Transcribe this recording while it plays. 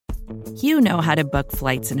You know how to book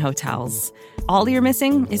flights and hotels. All you're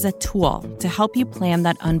missing is a tool to help you plan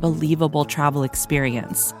that unbelievable travel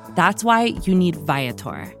experience. That's why you need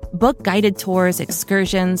Viator. Book guided tours,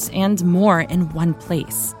 excursions, and more in one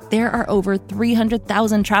place. There are over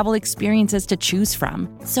 300,000 travel experiences to choose from,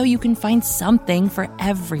 so you can find something for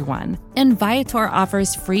everyone. And Viator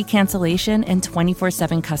offers free cancellation and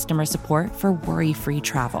 24/7 customer support for worry-free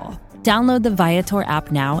travel. Download the Viator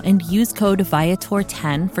app now and use code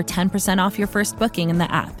Viator10 for 10% off your first booking in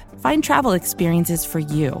the app. Find travel experiences for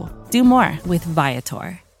you. Do more with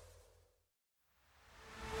Viator.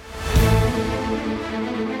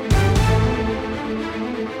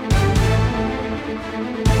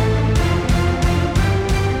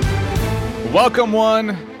 Welcome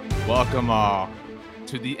all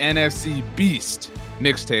to the NFC Beast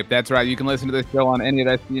Mixtape. That's right. You can listen to this show on any of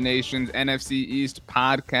SB Nation's NFC East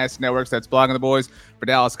podcast networks. That's Blogging the Boys for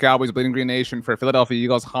Dallas Cowboys, Bleeding Green Nation for Philadelphia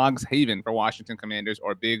Eagles, Hogs Haven for Washington Commanders,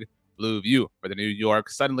 or Big Blue View for the New York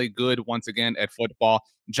Suddenly Good once again at football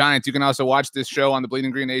Giants. You can also watch this show on the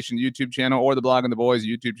Bleeding Green Nation YouTube channel or the Blogging the Boys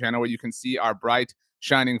YouTube channel, where you can see our bright,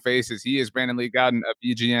 shining faces. He is Brandon Lee Gowden of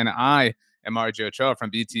BGN. I am RJ Ochoa from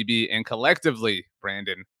BTB, and collectively,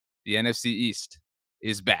 Brandon, the NFC East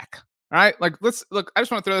is back. All right, I just want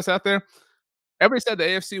to throw this out there. Everybody said the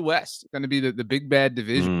AFC West is going to be the big bad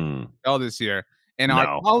division all this year, and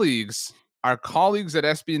our colleagues at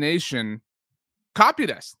SB Nation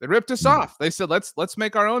copied us. They ripped us off. They said, let's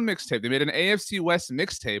make our own mixtape. They made an AFC West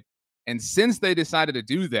mixtape, and since they decided to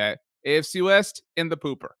do that, AFC West in the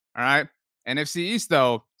pooper. All right, NFC East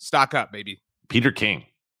though, stock up, baby. Peter King,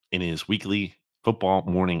 in his weekly Football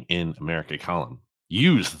Morning in America column,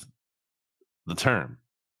 used the term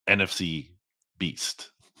NFC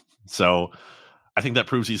Beast. So I think that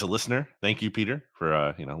proves he's a listener. Thank you, Peter,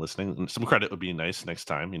 for listening. And some credit would be nice next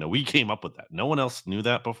time. We came up with that. No one else knew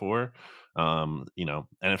that before. And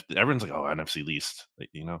if everyone's like, oh, NFC least,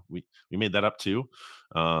 we made that up too.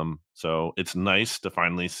 So it's nice to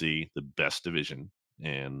finally see the best division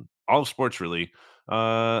in all of sports, really,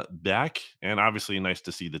 back, and obviously nice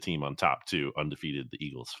to see the team on top too, undefeated, the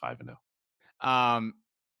Eagles 5-0.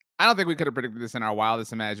 I don't think we could have predicted this in our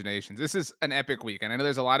wildest imaginations. This is an epic week, and I know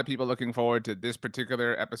there's a lot of people looking forward to this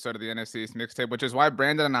particular episode of the NFC East Mixtape, which is why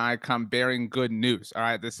Brandon and I come bearing good news. All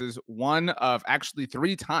right, this is one of actually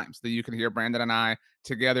 3 times that you can hear Brandon and I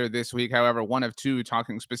together this week. However, one of 2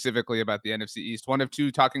 talking specifically about the NFC East, one of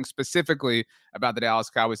 2 talking specifically about the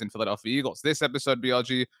Dallas Cowboys and Philadelphia Eagles. This episode,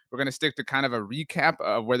 BLG, we're going to stick to kind of a recap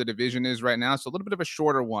of where the division is right now. So a little bit of a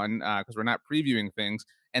shorter one because we're not previewing things.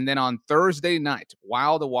 And then on Thursday night,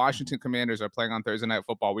 while the Washington Commanders are playing on Thursday Night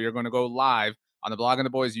Football, we are going to go live on the Blogging the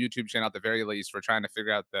Boys YouTube channel at the very least. We're trying to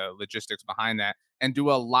figure out the logistics behind that and do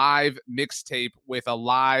a live mixtape with a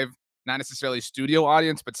live, not necessarily studio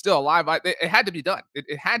audience, but still a live. It had to be done.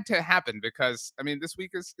 It had to happen because, this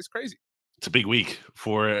week is crazy. It's a big week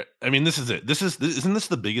this is it. Isn't this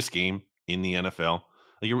the biggest game in the NFL?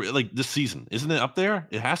 Like this season, isn't it up there?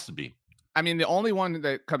 It has to be. The only one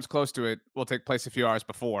that comes close to it will take place a few hours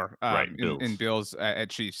before, in Bills at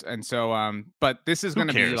Chiefs. And so, but this is going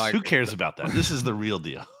to be like, who cares about that? This is the real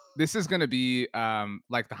deal. This is going to be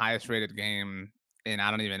like the highest rated game in I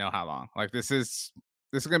don't even know how long. Like this is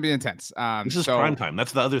going to be intense. This is prime time.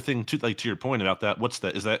 That's the other thing too. Like to your point about that. What's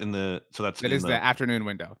that? Is that in the? So that's it is the afternoon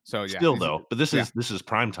window. So yeah, still though. But this is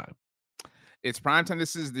prime time. It's prime time.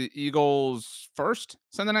 This is the Eagles' first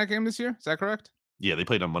Sunday night game this year. Is that correct? Yeah, they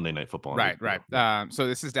played on Monday Night Football. Right. So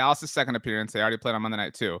this is Dallas' second appearance. They already played on Monday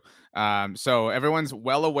night too. So everyone's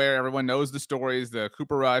well aware. Everyone knows the stories, the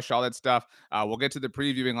Cooper Rush, all that stuff. We'll get to the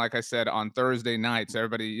previewing, like I said, on Thursday night. So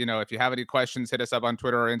everybody, if you have any questions, hit us up on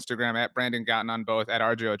Twitter or Instagram at Brandon Gowton on both, at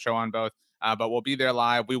RJ Ochoa on both. But we'll be there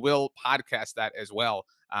live. We will podcast that as well.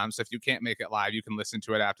 So if you can't make it live, you can listen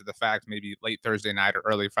to it after the fact, maybe late Thursday night or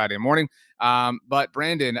early Friday morning. But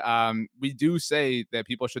Brandon, we do say that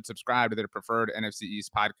people should subscribe to their preferred NFC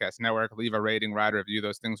East podcast network. Leave a rating, write a review.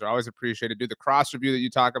 Those things are always appreciated. Do the cross review that you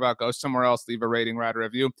talk about. Go somewhere else. Leave a rating, write a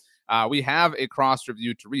review. We have a cross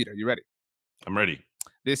review to read. Are you ready? I'm ready.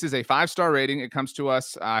 This is a 5-star rating. It comes to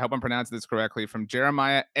us, I hope I'm pronouncing this correctly, from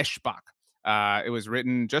Jeremiah Eschbach. It was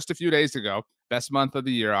written just a few days ago. Best month of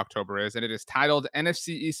the year, October is, and it is titled NFC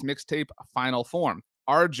East Mixtape Final Form.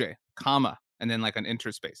 RJ, comma, and then like an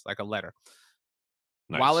interspace, like a letter.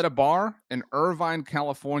 Nice. While at a bar in Irvine,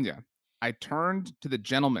 California, I turned to the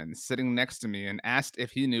gentleman sitting next to me and asked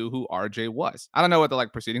if he knew who RJ was. I don't know what the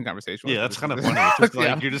preceding conversation was. Yeah, that's kind of funny. It's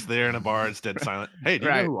just you're just there in a bar, it's dead silent. Hey, do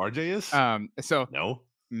you know who RJ is? So no.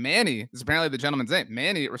 Manny, this is apparently the gentleman's name.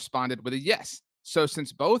 Manny responded with a yes. So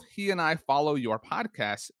since both he and I follow your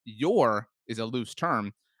podcast, your is a loose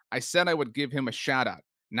term. I said I would give him a shout out.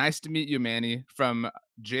 Nice to meet you, Manny, from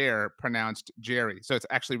Jer, pronounced Jerry. So it's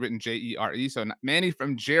actually written Jere. So Manny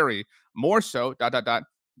from Jerry, more so,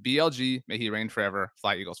 BLG, may he reign forever.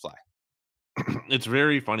 Fly, Eagles, fly. It's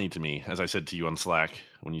very funny to me, as I said to you on Slack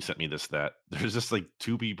when you sent me this, that there's just like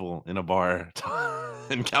two people in a bar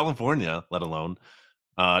in California, let alone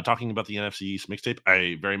talking about the NFC East mixtape.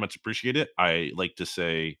 I very much appreciate it. I like to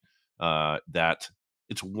say that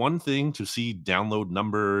it's one thing to see download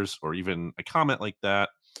numbers or even a comment like that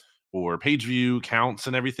or page view counts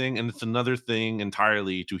and everything, and it's another thing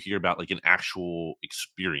entirely to hear about like an actual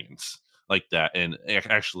experience like that and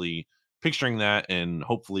actually picturing that and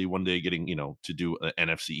hopefully one day getting to do an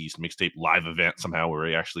NFC East mixtape live event somehow where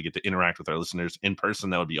we actually get to interact with our listeners in person.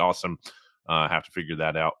 That would be awesome. Have to figure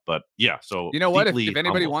that out, but yeah. So you know what? If anybody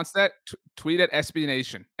humbled. wants that, tweet at SB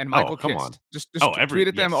Nation and Oh, Michael come on. Kist. Just Every tweet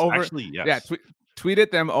at them yes, over. actually, yes. Yeah, tweet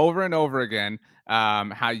at them over and over again.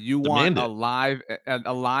 How you want Demand a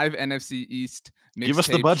it. live NFC East mixtape Give us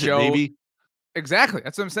the budget, show. baby. Exactly.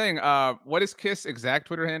 That's what I'm saying. What is Kiss exact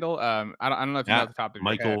Twitter handle? I don't know if you know At at the top of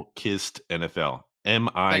your head. Michael Kist NFL.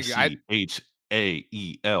 Thank you.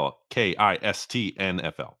 MICHAELKIST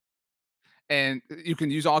NFL. And you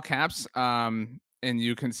can use all caps. And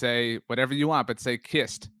you can say whatever you want, but say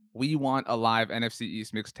Kist. We want a live NFC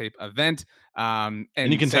East mixtape event. And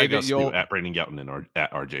you can say tag that us too at Brandon Gouton and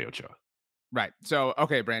at RJ Ochoa. Right. So,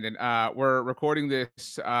 okay, Brandon, we're recording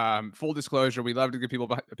this. Full disclosure, we love to give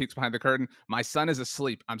people peeks behind the curtain. My son is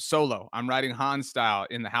asleep. I'm solo. I'm riding Han style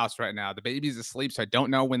in the house right now. The baby's asleep, so I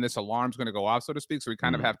don't know when this alarm's going to go off, so to speak. So we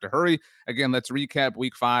kind of have to hurry. Again, let's recap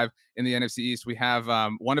week 5 in the NFC East. We have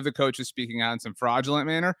one of the coaches speaking out in some fraudulent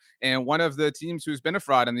manner, and one of the teams who's been a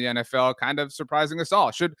fraud in the NFL kind of surprising us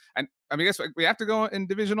all. I mean, I guess we have to go in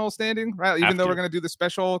divisional standing, right? Even though we're going to do the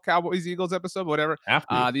special Cowboys-Eagles episode, whatever.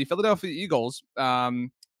 The Philadelphia Eagles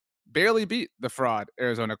barely beat the fraud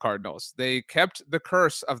Arizona Cardinals. They kept the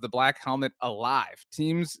curse of the black helmet alive.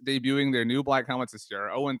 Teams debuting their new black helmets this year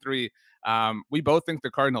are 0-3. We both think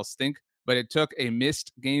the Cardinals stink, but it took a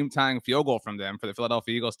missed game-tying field goal from them for the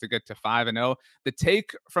Philadelphia Eagles to get to 5-0. The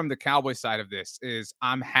take from the Cowboys side of this is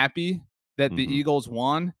I'm happy that the Eagles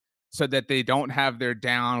won, so that they don't have their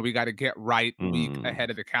down, we got to get right week ahead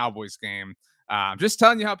of the Cowboys game. Just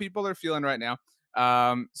telling you how people are feeling right now.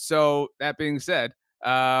 So that being said,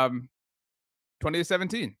 20-17.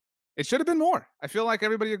 It should have been more. I feel like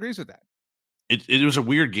everybody agrees with that. It was a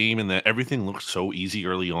weird game in that everything looked so easy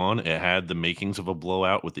early on. It had the makings of a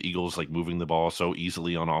blowout with the Eagles like moving the ball so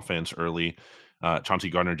easily on offense early. Chauncey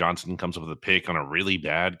Gardner-Johnson comes up with a pick on a really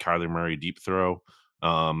bad Kyler Murray deep throw.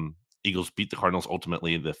 Eagles beat the Cardinals.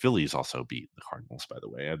 Ultimately, the Phillies also beat the Cardinals, by the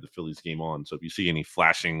way. I had the Phillies game on. So if you see any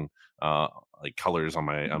flashing like colors on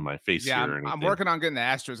my face here or anything. I'm working on getting the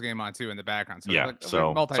Astros game on too in the background. So yeah,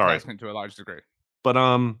 so multitasking to a large degree. But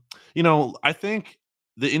I think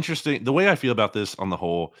the way I feel about this on the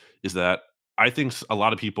whole is that I think a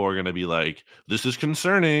lot of people are going to be like, this is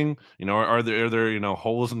concerning. Are there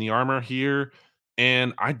holes in the armor here?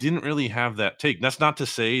 And I didn't really have that take. That's not to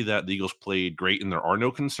say that the Eagles played great and there are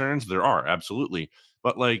no concerns. There are, absolutely.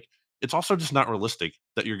 But like, it's also just not realistic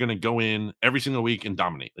that you're going to go in every single week and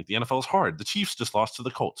dominate. Like the NFL is hard. The Chiefs just lost to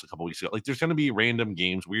the Colts a couple weeks ago. Like there's going to be random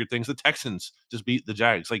games, weird things. The Texans just beat the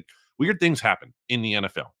Jags. Like weird things happen in the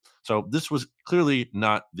NFL. So this was clearly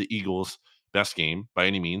not the Eagles' best game by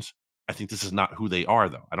any means. I think this is not who they are,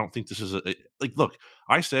 though. I don't think this is look,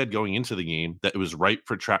 I said going into the game that it was ripe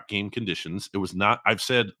for trap game conditions. It was not. I've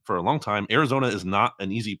said for a long time, Arizona is not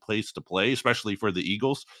an easy place to play, especially for the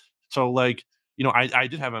Eagles. So I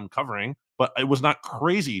did have them covering, but it was not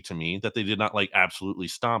crazy to me that they did not like absolutely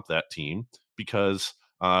stomp that team because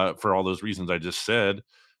for all those reasons I just said.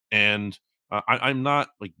 And I'm not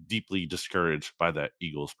like deeply discouraged by that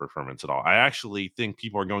Eagles performance at all. I actually think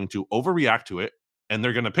people are going to overreact to it and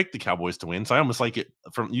they're going to pick the Cowboys to win. So I almost like it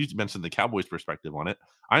from, you mentioned the Cowboys perspective on it.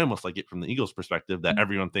 I almost like it from the Eagles perspective that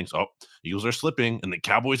everyone thinks, oh, Eagles are slipping and the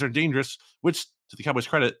Cowboys are dangerous, which to the Cowboys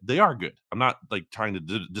credit, they are good. I'm not like trying to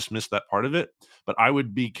dismiss that part of it, but I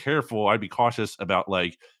would be careful. I'd be cautious about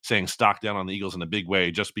like saying stock down on the Eagles in a big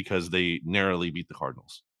way just because they narrowly beat the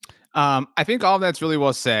Cardinals. I think all that's really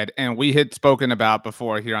well said. And we had spoken about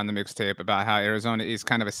before here on the mixtape about how Arizona is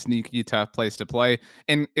kind of a sneaky, tough place to play.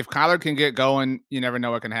 And if Kyler can get going, you never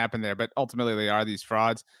know what can happen there. But ultimately, they are these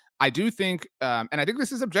frauds. I do think, and I think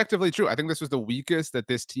this is objectively true. I think this was the weakest that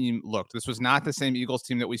this team looked. This was not the same Eagles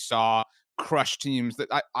team that we saw crush teams. That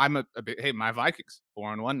I'm a bit. Hey, my Vikings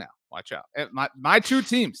 4-1 now. Watch out. My two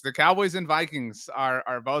teams, the Cowboys and Vikings,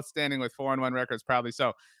 are both standing with 4-1 records, probably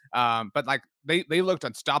so. But like they looked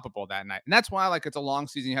unstoppable that night, and that's why like it's a long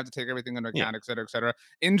season. You have to take everything into Yeah. account, et cetera, et cetera.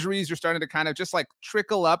 Injuries are starting to kind of just like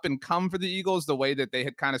trickle up and come for the Eagles the way that they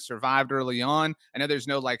had kind of survived early on. I know there's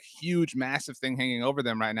no like huge, massive thing hanging over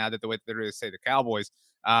them right now that the way that there is, say, the Cowboys.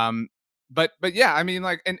 Um, but yeah, I mean,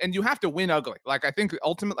 like, and you have to win ugly. Like, I think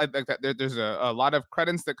ultimately, like that, there's a lot of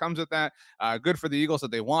credence that comes with that. Good for the Eagles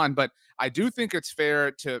that they won, but I do think it's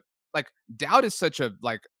fair to like doubt is such a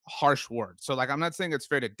like harsh word. So like I'm not saying it's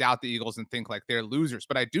fair to doubt the Eagles and think like they're losers,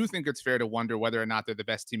 but I do think it's fair to wonder whether or not they're the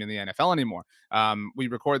best team in the NFL anymore. We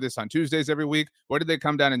record this on Tuesdays every week. Where did they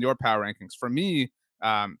come down in your power rankings? For me,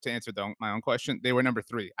 to answer my own question, they were number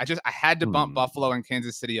 3. I had to bump Hmm. Buffalo and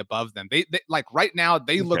Kansas City above them. They like right now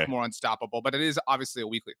they look Okay. more unstoppable, but it is obviously a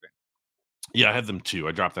weekly thing. Yeah, I had them too.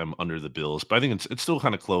 I dropped them under the Bills, but I think it's still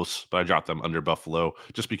kind of close. But I dropped them under Buffalo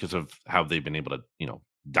just because of how they've been able to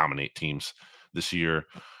dominate teams this year.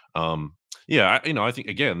 Yeah, I think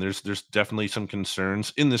again, there's definitely some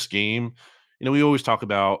concerns in this game. We always talk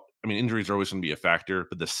about. I mean, injuries are always going to be a factor,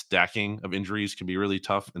 but the stacking of injuries can be really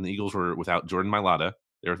tough. And the Eagles were without Jordan Mailata,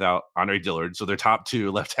 they're without Andre Dillard, so their top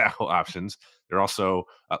two left tackle options. They're also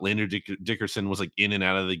Landry Dickerson was like in and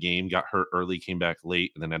out of the game, got hurt early, came back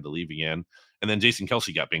late, and then had to leave again. And then Jason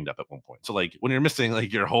Kelsey got banged up at one point. So like when you're missing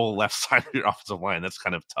like your whole left side of your offensive line, that's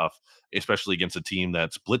kind of tough, especially against a team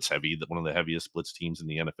that's blitz heavy, that one of the heaviest blitz teams in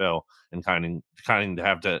the NFL, and kind of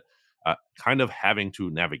have to kind of having to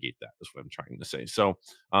navigate that is what I'm trying to say. So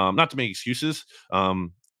not to make excuses.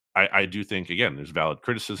 I do think again there's valid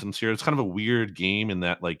criticisms here. It's kind of a weird game in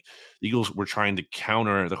that like the Eagles were trying to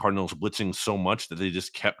counter the Cardinals blitzing so much that they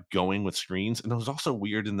just kept going with screens. And it was also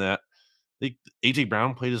weird in that think AJ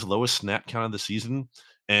Brown played his lowest snap count of the season,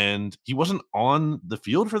 and he wasn't on the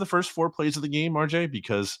field for the first 4 plays of the game, RJ,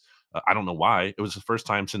 because I don't know why. It was the first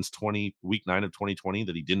time since week 9 of 2020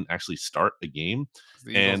 that he didn't actually start a game. Because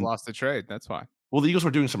the Eagles And lost the trade. That's why. well, the Eagles were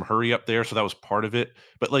doing some hurry up there, so that was part of it.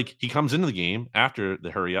 But like he comes into the game after the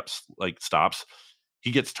hurry ups like stops. He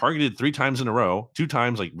gets targeted 3 times in a row, 2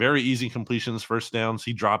 times like very easy completions, first downs.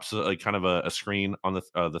 He drops like kind of a screen on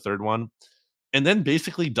the third one, and then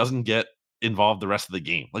basically doesn't get involved the rest of the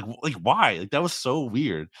game. Like why? Like that was so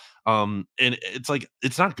weird. And it's like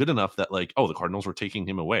it's not good enough that like, oh, the Cardinals were taking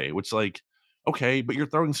him away, which like okay, but you're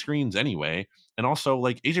throwing screens anyway. And also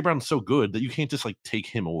like AJ Brown's so good that you can't just like take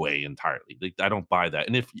him away entirely. Like I don't buy that.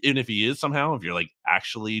 And if he is somehow, if you're like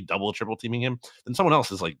actually double triple teaming him, then someone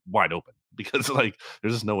else is like wide open because like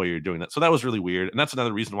there's just no way you're doing that. So that was really weird. And that's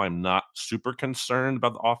another reason why I'm not super concerned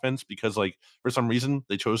about the offense because like for some reason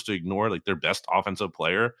they chose to ignore like their best offensive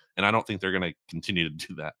player. And I don't think they're gonna continue to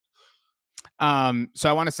do that. So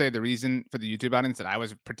I want to say the reason for the YouTube audience that I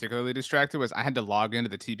was particularly distracted was I had to log into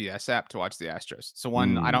the TBS app to watch the Astros. So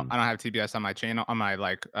one, Mm, I don't have TBS on my channel on my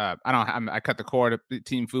like I don't have, I cut the cord.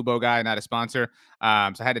 Team Fubo guy, not a sponsor. So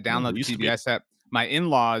I had to no, download it the used to be. TBS app. My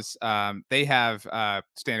in-laws, they have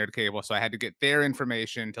standard cable, so I had to get their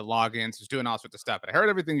information to log in. So I was doing all sorts of stuff. But I heard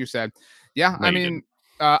everything you said. Yeah, No, I you mean, didn't.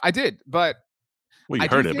 I did, but Well, you I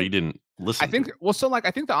do heard it, but think you didn't I listen to think it. well, so like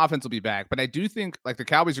I think the offense will be back, but I do think like the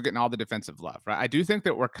Cowboys are getting all the defensive love, right? I do think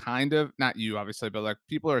that we're kind of not you obviously, but like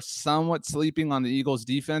people are somewhat sleeping on the Eagles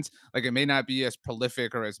defense. Like it may not be as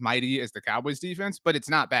prolific or as mighty as the Cowboys defense, but it's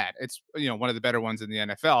not bad. It's one of the better ones in the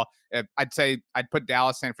NFL. I'd say I'd put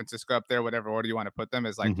Dallas, San Francisco up there, whatever order you want to put them,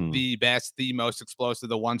 as like Hmm. the best, the most explosive,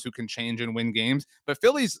 the ones who can change and win games. But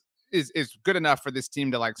Philly's is good enough for this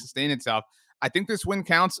team to like sustain itself. I think this win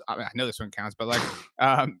counts. I mean, I know this win counts, but like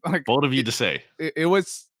Bold of you it, to say. it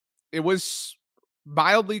was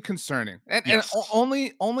mildly concerning, and Yes.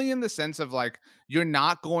 only in the sense of like you're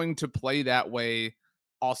not going to play that way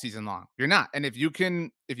all season long. You're not, and if you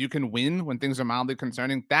can win when things are mildly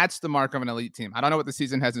concerning, that's the mark of an elite team. I don't know what the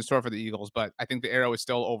season has in store for the Eagles, but I think the arrow is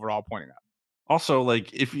still overall pointing up. Also,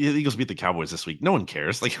 like, if the Eagles beat the Cowboys this week, no one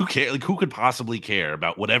cares. Like, who cares? Like, who could possibly care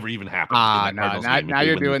about whatever even happened in that No, Cardinals game if now they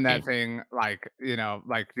you're win this doing that game? thing like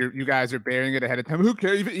like you guys are bearing it ahead of time. Who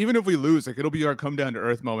cares? Even if we lose, like it'll be our come down to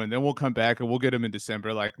earth moment. Then we'll come back and we'll get them in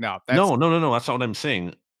December. Like no, that's No, no, no, no. That's not what I'm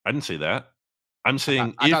saying. I didn't say that. I'm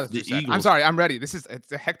saying I thought if that's what you the said. I'm Eagles, sorry. I'm ready.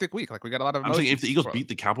 It's a hectic week. Like we got a lot of I'm saying if the emotions. Eagles beat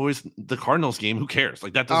the Cowboys, the Cardinals game, who cares?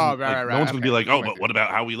 Like that Oh, doesn't right, like right, no right. one's gonna be Okay, like, I'm oh, with but you. what about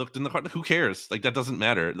how we looked in the Cardinals? Who cares? Like that doesn't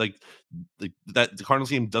matter. Like that the Cardinals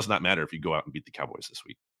game does not matter if you go out and beat the Cowboys this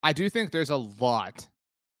week. I do think there's a lot.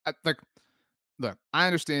 Like, look, I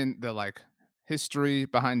understand the like history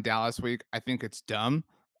behind Dallas week. I think it's dumb.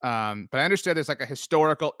 But I understand there's like a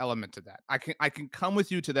historical element to that. I can come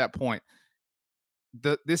with you to that point.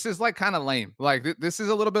 this is like kind of lame. Like this is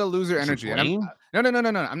a little bit of loser Is it energy. And I'm lame?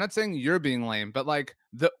 no. I'm not saying you're being lame, but like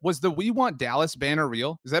the "We Want Dallas" banner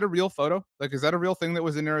real? Is that a real photo? Like, is that a real thing that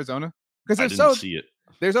was in Arizona? Because I if didn't so, see it.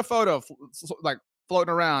 there's a photo like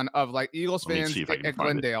floating around of like Eagles Let me fans see if I can at find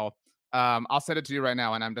it. Glendale. I'll send it to you right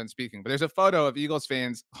now when I'm done speaking. But there's a photo of Eagles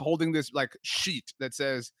fans holding this like sheet that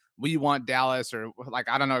says "We Want Dallas" or like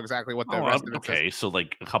I don't know exactly what the Oh, rest of it says. okay. So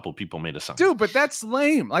like a couple people made a sign. Dude, but that's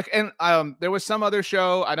lame. Like, and there was some other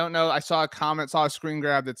show. I don't know. I saw a comment, saw a screen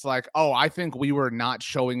grab that's like, "Oh, I think we were not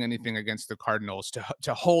showing anything against the Cardinals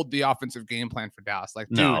to hold the offensive game plan for Dallas." Like,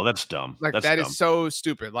 dude, No, that's dumb. like That's that is dumb. so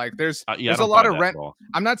stupid. Like, Yeah, I there's a don't lot buy of that rent. at all.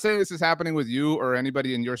 I'm not saying this is happening with you or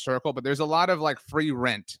anybody in your circle, but there's a lot of like free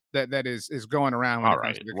rent that is going around when All it comes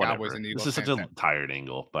right, to the Cowboys whatever. and This Eagles is such fans. a tired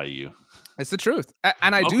angle by you. It's the truth,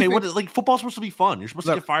 and I do Okay, think. like football's supposed to be fun. You're supposed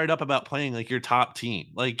to Look, get fired up about playing like your top team.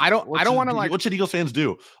 Like I don't want to like what should Eagles fans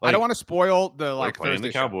do? I don't Like want to spoil the we're like playing the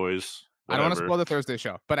Thursday show. Cowboys, I don't want to whatever. spoil the Thursday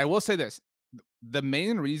show, but I will say this. The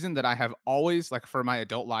main reason that I have always, like for my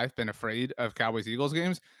adult life, been afraid of Cowboys Eagles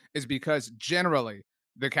games is because generally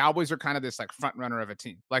the Cowboys are kind of this like front runner of a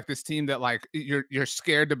team, like this team that like you're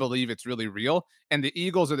scared to believe it's really real, and the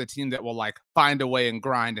Eagles are the team that will like find a way and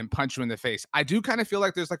grind and punch you in the face. I do kind of feel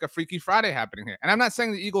like there's like a Freaky Friday happening here, and I'm not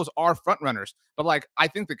saying the Eagles are front runners, but like I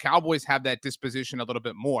think the Cowboys have that disposition a little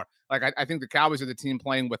bit more. Like I think the Cowboys are the team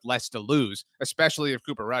playing with less to lose, especially if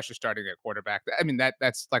Cooper Rush is starting at quarterback. I mean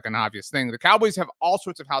that's like an obvious thing. The Cowboys have all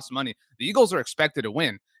sorts of house money. The Eagles are expected to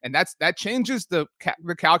win, and that changes the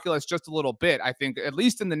calculus just a little bit. I think at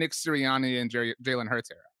least in the Nick Sirianni and Jalen Hurts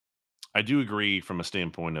era. I do agree from a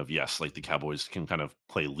standpoint of yes, like the Cowboys can kind of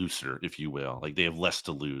play looser, if you will. Like they have less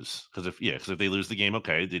to lose because if they lose the game,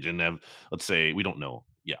 okay, they didn't have. Let's say we don't know.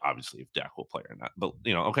 Yeah, obviously if Dak will play or not, but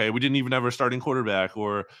okay, we didn't even have a starting quarterback,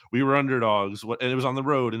 or we were underdogs. And it was on the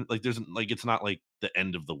road, and like there's like it's not like the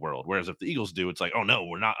end of the world. Whereas if the Eagles do, it's like oh no,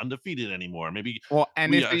 we're not undefeated anymore. Maybe Well,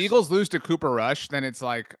 and we if the Eagles lose to Cooper Rush, then it's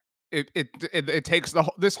like it takes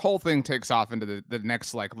this whole thing takes off into the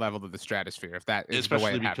next like level of the stratosphere if that is the way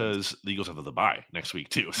especially it happens. because the Eagles have the bye next week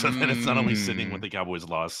too. So then it's not only sitting with Mm. the Cowboys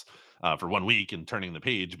loss for 1 week and turning the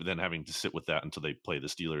page, but then having to sit with that until they play the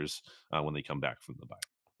Steelers when they come back from the bye.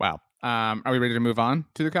 Wow. Are we ready to move on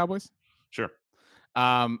to the Cowboys? Sure.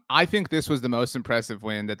 I think this was the most impressive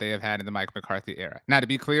win that they have had in the Mike McCarthy era. Now, to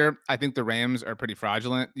be clear, I think the Rams are pretty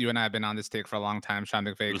fraudulent. You and I have been on this take for a long time. Sean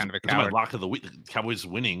McVay, kind of a It was my coward. lock of the week. The Cowboys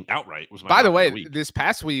winning outright was my By the lock of the way, week. this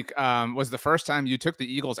past week was the first time you took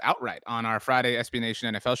the Eagles outright on our Friday SB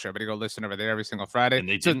Nation NFL show. But you go listen over there every single Friday. And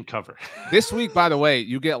they So didn't cover. this week, by the way,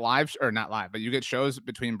 you get live or not live, but you get shows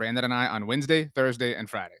between Brandon and I on Wednesday, Thursday, and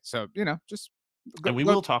Friday. So just And we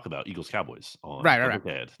go will talk about Eagles Cowboys on right, the right, Look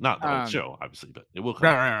Ahead. Not the whole right. show, obviously, but it will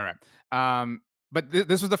come. Right. But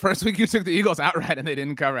this was the first week you took the Eagles outright and they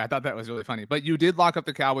didn't cover. I thought that was really funny. But you did lock up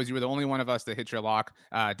the Cowboys. You were the only one of us that hit your lock.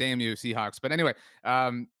 Damn you, Seahawks. But anyway,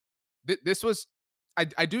 this was.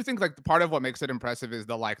 I do think like part of what makes it impressive is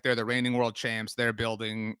they're the reigning world champs, they're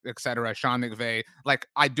building, etc. Sean McVay, like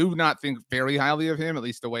I do not think very highly of him, at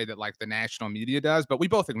least the way that like the national media does. But we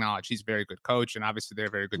both acknowledge he's a very good coach, and obviously they're a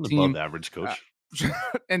very good An team. above average coach.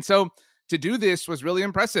 And so to do this was really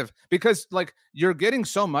impressive because like you're getting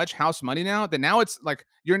so much house money now that now it's like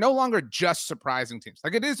you're no longer just surprising teams.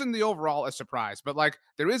 Like it is in the overall a surprise, but like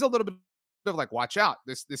there is a little bit of like watch out.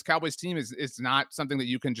 This Cowboys team is not something that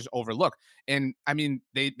you can just overlook. And I mean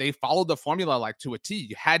they followed the formula like to a T.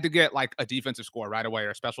 You had to get like a defensive score right away or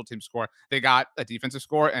a special team score. They got a defensive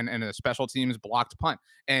score and a special teams blocked punt.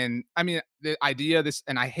 And I mean the idea this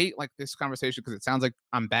and I hate like this conversation because it sounds like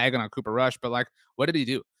I'm bagging on Cooper Rush, but like what did he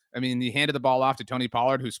do? I mean, he handed the ball off to Tony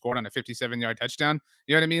Pollard, who scored on a 57-yard touchdown.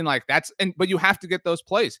 You know what I mean? Like but you have to get those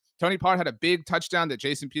plays. Tony Pollard had a big touchdown that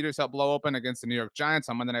Jason Peters helped blow open against the New York Giants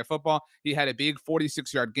on Monday Night Football. He had a big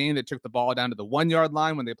 46-yard gain that took the ball down to the 1-yard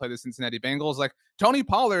line when they played the Cincinnati Bengals. Like Tony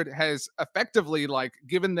Pollard has effectively like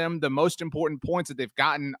given them the most important points that they've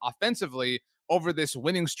gotten offensively over this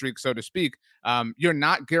winning streak, so to speak. You're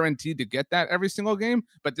not guaranteed to get that every single game,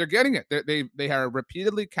 but they're getting it. They are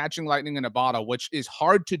repeatedly catching lightning in a bottle, which is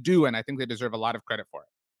hard to do, and I think they deserve a lot of credit for it.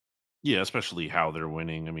 Yeah, especially how they're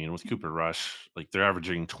winning. I mean, with Cooper Rush, like they're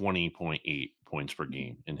averaging 20.8 points per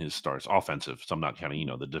game in his starts, offensive. So I'm not counting,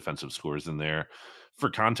 the defensive scores in there. For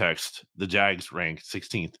context, the Jags ranked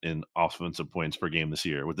 16th in offensive points per game this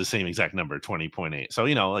year with the same exact number, 20.8. So,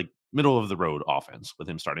 like middle of the road offense with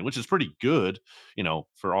him starting, which is pretty good,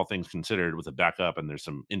 for all things considered with a backup and there's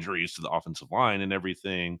some injuries to the offensive line and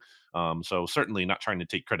everything. So certainly not trying to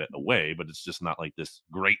take credit away, but it's just not like this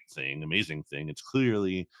great thing, amazing thing. It's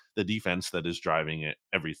clearly the defense that is driving it,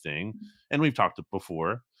 everything. And we've talked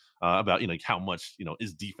before about like how much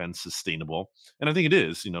is defense sustainable, and I think it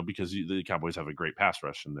is, because the Cowboys have a great pass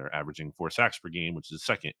rush and they're averaging 4 sacks per game, which is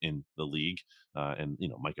second in the league. And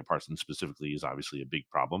Micah Parsons specifically is obviously a big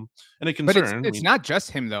problem and a But it's concern. it's not just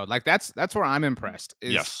him though. Like that's where I'm impressed.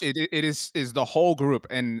 Is Yes, it is the whole group,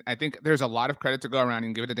 and I think there's a lot of credit to go around. You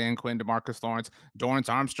can give it to Dan Quinn, DeMarcus Lawrence, Dorrance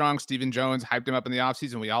Armstrong, Stephen Jones hyped him up in the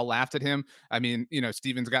offseason. We all laughed at him. I mean,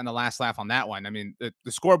 Stephen's gotten the last laugh on that one. I mean, the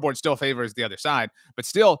scoreboard still favors the other side, but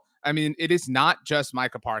still, I mean, it is not just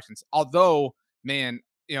Micah Parsons. Although, man,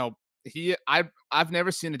 I've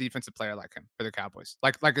never seen a defensive player like him for the Cowboys.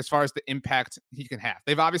 Like as far as the impact he can have.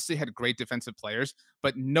 They've obviously had great defensive players,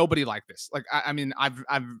 but nobody like this. Like I mean, I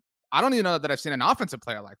don't even know that I've seen an offensive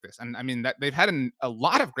player like this. And I mean that they've had a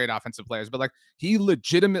lot of great offensive players, but like he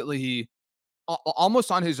legitimately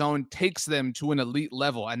almost on his own takes them to an elite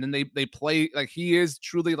level, and then they play like he is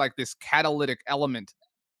truly like this catalytic element.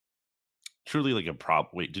 truly like a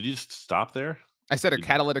prop. Wait, did you just stop there? I said a Did-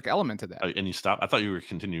 catalytic element to that. and you stop. I thought you were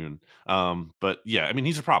continuing. But yeah, I mean,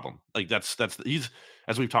 he's a problem. Like he's,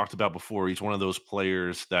 as we've talked about before, he's one of those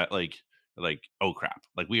players that like oh crap,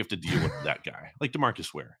 like we have to deal with that guy. Like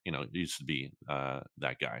DeMarcus Ware, used to be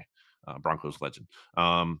that guy, Broncos legend.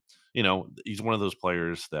 He's one of those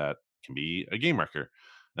players that can be a game wrecker.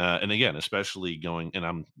 And again, especially going, and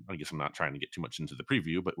I guess I'm not trying to get too much into the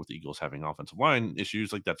preview, but with the Eagles having offensive line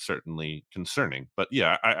issues, like that's certainly concerning. But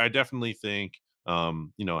yeah, I definitely think,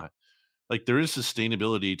 like there is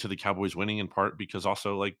sustainability to the Cowboys winning in part because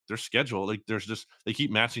also like their schedule, like there's just they keep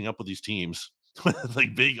matching up with these teams with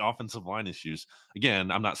like big offensive line issues. Again,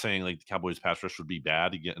 I'm not saying like the Cowboys pass rush would be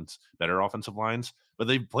bad against better offensive lines, but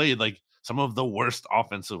they've played like some of the worst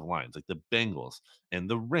offensive lines, like the Bengals and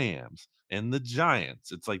the Rams and the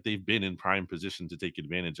Giants. It's like they've been in prime position to take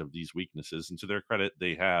advantage of these weaknesses. And to their credit,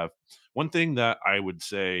 they have. One thing that I would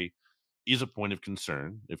say is a point of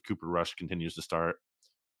concern if Cooper Rush continues to start,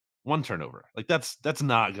 one turnover. Like that's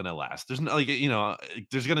not gonna last. There's no, like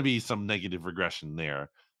there's gonna be some negative regression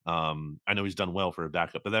there. I know he's done well for a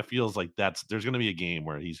backup, but that feels like there's gonna be a game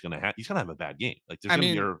where he's gonna have a bad game. Like there's I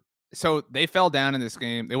gonna be mean, so they fell down in this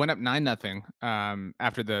game. They went up 9-0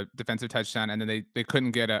 after the defensive touchdown, and then they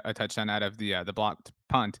couldn't get a touchdown out of the blocked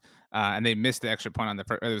punt, and they missed the extra point on the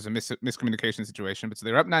first. It was a miscommunication situation, but so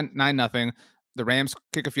they were up 9-0. The Rams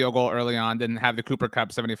kick a field goal early on, didn't have the Cooper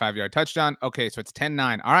Cup 75-yard touchdown. Okay, so it's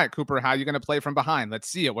 10-9. All right, Cooper, how are you going to play from behind? Let's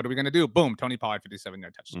see it. What are we going to do? Boom, Tony Pollard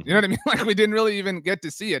 57-yard touchdown. You know what I mean? Like we didn't really even get to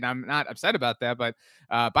see it. I'm not upset about that. But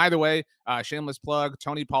by the way, shameless plug,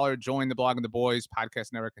 Tony Pollard joined the Blog and the Boys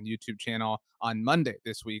podcast network and YouTube channel on Monday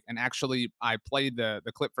this week. And actually, I played the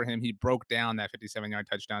clip for him. He broke down that 57-yard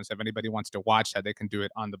touchdown. So if anybody wants to watch that, they can do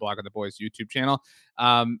it on the Blog and the Boys YouTube channel.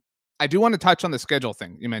 I do want to touch on the schedule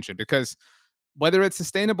thing you mentioned because whether it's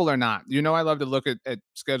sustainable or not, I love to look at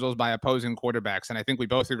schedules by opposing quarterbacks. And I think we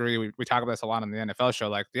both agree. We talk about this a lot on the NFL show.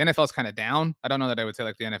 Like the NFL's kind of down. I don't know that I would say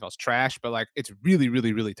like the NFL's trash, but like it's really,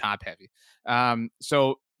 really, really top heavy.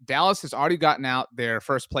 So Dallas has already gotten out their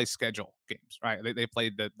first place schedule games, right? They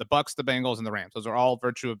played the Bucks, the Bengals, and the Rams. Those are all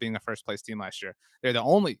virtue of being a first place team last year. They're the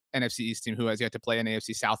only NFC East team who has yet to play an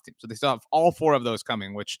AFC South team. So they still have all four of those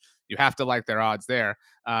coming, which you have to like their odds there.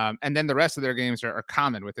 And then the rest of their games are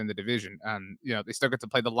common within the division. They still get to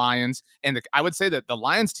play the Lions. And I would say that the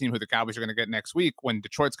Lions team, who the Cowboys are going to get next week when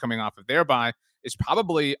Detroit's coming off of their bye, is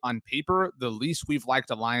probably on paper the least we've liked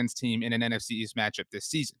a Lions team in an NFC East matchup this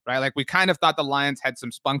season, right? Like we kind of thought the Lions had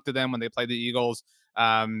some spunk to them when they played the Eagles.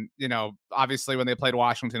 Obviously when they played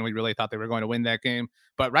Washington, we really thought they were going to win that game.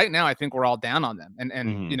 But right now, I think we're all down on them,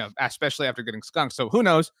 and especially after getting skunked. So who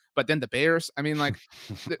knows? But then the Bears, I mean, like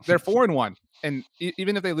they're 4-1, and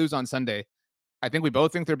even if they lose on Sunday, I think we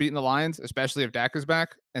both think they're beating the Lions, especially if Dak is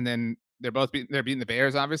back, and then they're beating the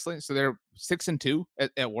Bears, obviously. So they're 6-2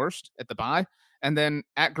 at worst at the bye. And then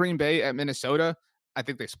at Green Bay, at Minnesota, I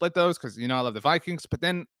think they split those because, I love the Vikings. But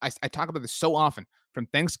then I talk about this so often from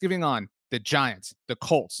Thanksgiving on, the Giants, the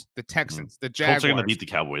Colts, the Texans, the Jaguars. Colts are going to beat the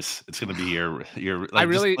Cowboys. It's going to be your like, I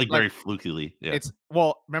really just, like very flukily. Yeah.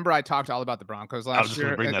 Remember I talked all about the Broncos last year. I was just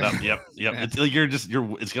going to bring that up. Yep. Yeah. It's like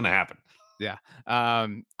it's going to happen. Yeah.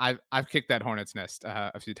 I've kicked that hornet's nest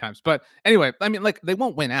a few times. But anyway, I mean, like they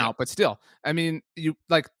won't win out, but still, I mean, you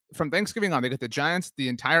like from Thanksgiving on, they get the Giants, the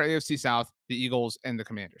entire AFC South, the Eagles, and the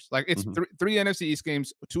Commanders. Like it's three NFC East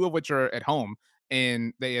games, two of which are at home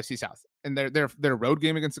in the AFC South. And their road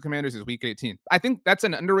game against the Commanders is week 18. I think that's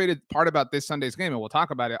an underrated part about this Sunday's game, and we'll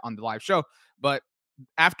talk about it on the live show. But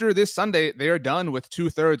after this Sunday, they are done with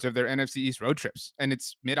 2/3 of their NFC East road trips, and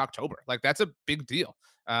it's mid-October. Like that's a big deal,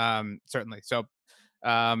 certainly. So,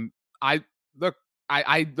 I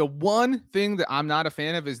the one thing that I'm not a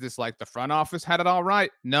fan of is this, like, the front office had it all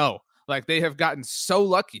right. No, like, they have gotten so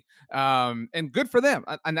lucky, and good for them.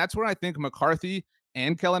 And that's where I think McCarthy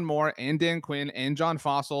and Kellen Moore and Dan Quinn and John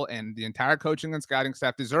Fossil and the entire coaching and scouting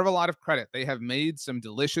staff deserve a lot of credit. They have made some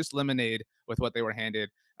delicious lemonade with what they were handed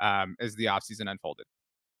as the offseason unfolded.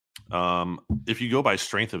 If you go by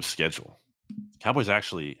strength of schedule, Cowboys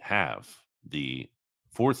actually have the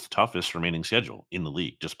fourth toughest remaining schedule in the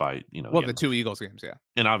league, just by Well, the two Eagles games, yeah.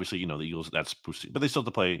 and obviously the Eagles, that's boosted, but they still have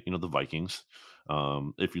to play the Vikings.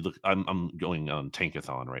 If you look, I'm going on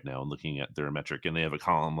Tankathon right now and looking at their metric, and they have a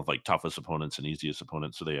column of like toughest opponents and easiest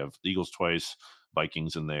opponents. So they have the Eagles twice,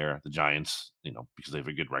 Vikings in there, the Giants, because they have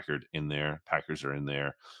a good record in there. Packers are in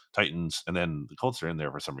there, Titans, and then the Colts are in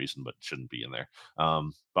there for some reason, but shouldn't be in there.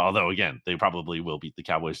 But although again, they probably will beat the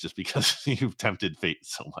Cowboys just because you've tempted fate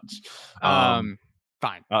so much.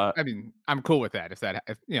 Fine. I mean, I'm cool with that.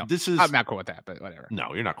 This is, I'm not cool with that, but whatever.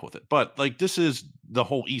 No, you're not cool with it. But like, this is the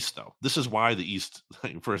whole East, though. This is why the East,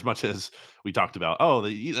 for as much as we talked about,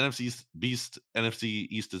 the NFC Beast, NFC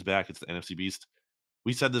East is back. It's the NFC Beast.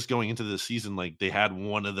 We said this going into the season, like they had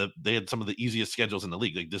some of the easiest schedules in the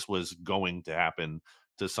league. Like this was going to happen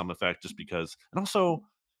to some effect, just because, and also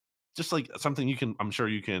just like something I'm sure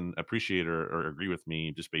you can appreciate or agree with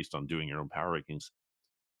me, just based on doing your own power rankings.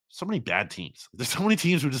 So many bad teams. There's so many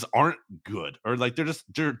teams who just aren't good, or like they're just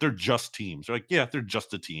teams. They're like, yeah, they're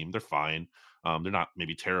just a team. They're fine. They're not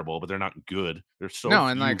maybe terrible, but they're not good. There's so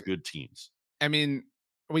few good teams. I mean,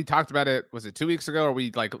 we talked about it. Was it 2 weeks ago? Or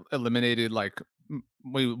we like eliminated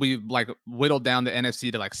we like whittled down the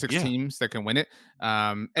NFC to like 6 teams that can win it.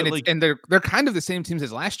 And they're kind of the same teams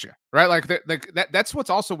as last year, right? Like that's what's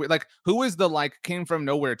also weird. Like, who is the came from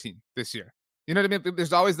nowhere team this year? You know what I mean?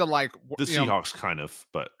 There's always the Seahawks kind of,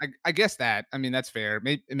 but I guess that, I mean, that's fair.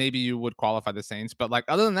 Maybe you would qualify the Saints, but like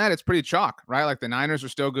other than that, it's pretty chalk, right? Like the Niners are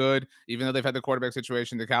still good, even though they've had the quarterback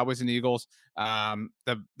situation. The Cowboys and Eagles,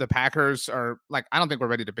 the Packers are like, I don't think we're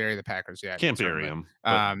ready to bury the Packers yet. Can't bury them.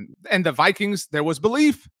 And the Vikings, there was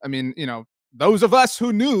belief. I mean, those of us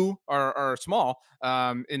who knew are small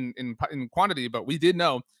in quantity, but we did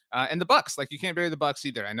know. And the Bucks, like you can't bury the Bucks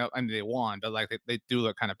either. I mean they won, but like they do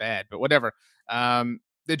look kind of bad. But whatever.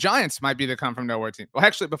 The Giants might be the come from nowhere team. Well,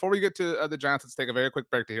 actually, before we get to the Giants, let's take a very quick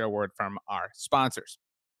break to hear a word from our sponsors.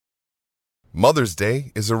 Mother's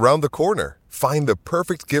Day is around the corner. Find the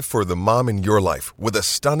perfect gift for the mom in your life with a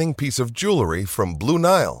stunning piece of jewelry from Blue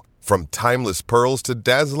Nile. From timeless pearls to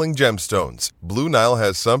dazzling gemstones, Blue Nile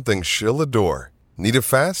has something she'll adore. Need it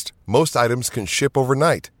fast? Most items can ship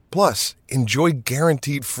overnight. Plus, enjoy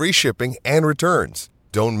guaranteed free shipping and returns.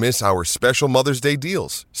 Don't miss our special Mother's Day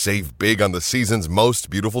deals. Save big on the season's most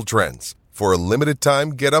beautiful trends. For a limited time,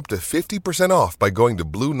 get up to 50% off by going to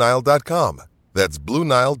BlueNile.com. That's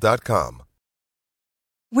BlueNile.com.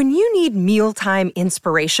 When you need mealtime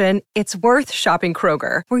inspiration, it's worth shopping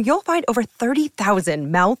Kroger, where you'll find over 30,000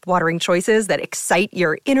 mouth-watering choices that excite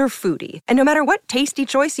your inner foodie. And no matter what tasty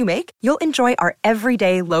choice you make, you'll enjoy our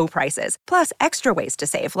everyday low prices, plus extra ways to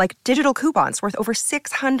save, like digital coupons worth over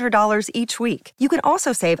 $600 each week. You can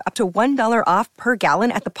also save up to $1 off per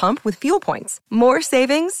gallon at the pump with fuel points. More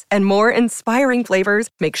savings and more inspiring flavors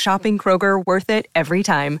make shopping Kroger worth it every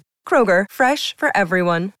time. Kroger, fresh for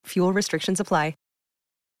everyone. Fuel restrictions apply.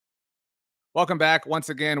 Welcome back. Once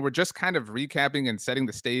again, we're just kind of recapping and setting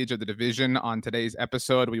the stage of the division on today's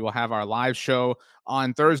episode. We will have our live show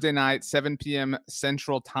on Thursday night, 7 p.m.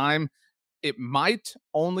 Central Time. It might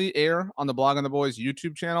only air on the Blog on the Boys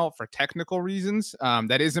YouTube channel for technical reasons.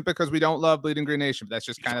 That isn't because we don't love Bleeding Green Nation, but that's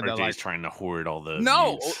just kind of the trying to hoard all the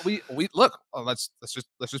views. we look. Let's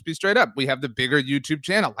just be straight up. We have the bigger YouTube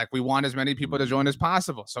channel. Like we want as many people to join as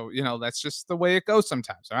possible. So that's just the way it goes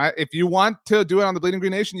sometimes. All right. If you want to do it on the Bleeding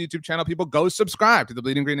Green Nation YouTube channel, people go subscribe to the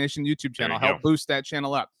Bleeding Green Nation YouTube channel. Help boost that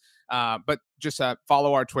channel up. But just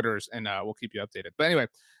follow our Twitters and we'll keep you updated. But anyway,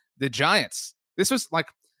 the Giants. This was like.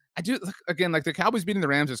 I do again, like the Cowboys beating the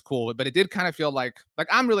Rams is cool, but it did kind of feel like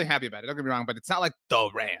I'm really happy about it. Don't get me wrong, but it's not like the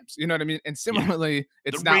Rams, you know what I mean? And similarly,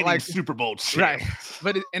 it's not like Super Bowl champs. Right?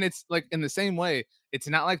 But it's like in the same way, it's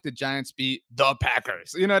not like the Giants beat the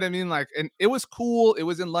Packers, you know what I mean? Like, and it was cool. It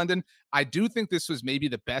was in London. I do think this was maybe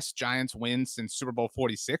the best Giants win since Super Bowl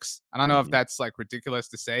 46. I don't know if that's like ridiculous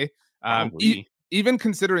to say, even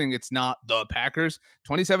considering it's not the Packers.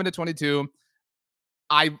 27-22.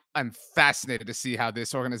 I'm fascinated to see how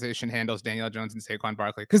this organization handles Daniel Jones and Saquon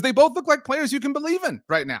Barkley, because they both look like players you can believe in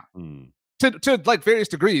right now to like various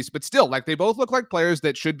degrees, but still, like they both look like players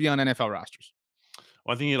that should be on NFL rosters.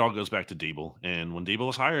 Well, I think it all goes back to Dable. And when Dable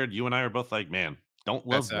was hired, you and I are both like, man, don't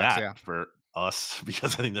love that for us,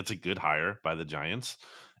 because I think that's a good hire by the Giants.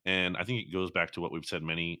 And I think it goes back to what we've said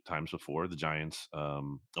many times before: the Giants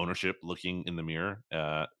ownership looking in the mirror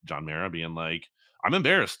at John Mara, being like, "I'm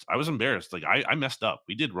embarrassed. I was embarrassed. Like I messed up.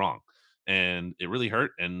 We did wrong, and it really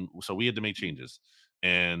hurt. And so we had to make changes."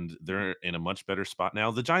 And they're in a much better spot now.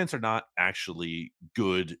 The Giants are not actually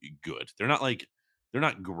good. They're not like they're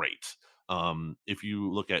not great. If you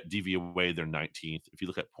look at DVOA, they're 19th. If you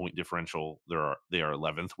look at point differential, they are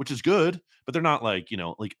 11th, which is good, but they're not like,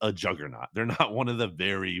 like a juggernaut. They're not one of the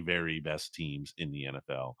very, very best teams in the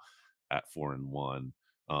NFL at 4-1.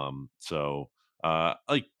 But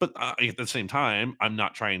at the same time, I'm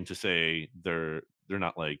not trying to say they're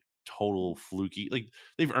not like total fluky. Like,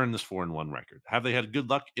 they've earned this 4-1 record. Have they had good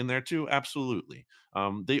luck in there too? Absolutely.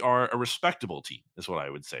 They are a respectable team, is what I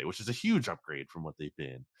would say, which is a huge upgrade from what they've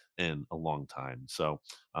been in a long time. So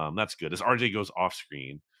that's good. As RJ goes off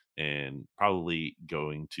screen and probably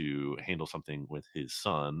going to handle something with his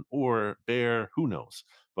son or Bear, who knows?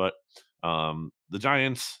 But the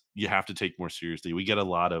Giants, you have to take more seriously. We get a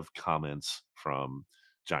lot of comments from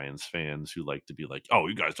Giants fans who like to be like, "Oh,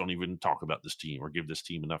 you guys don't even talk about this team or give this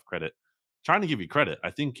team enough credit." Trying to give you credit.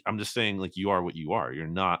 I think I'm just saying, like, you are what you are. You're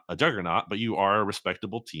not a juggernaut, but you are a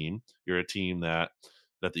respectable team. You're a team that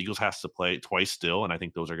the Eagles has to play twice still, and I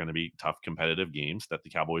think those are going to be tough competitive games that the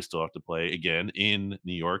Cowboys still have to play again in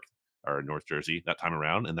New York or North Jersey that time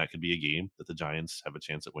around, and that could be a game that the Giants have a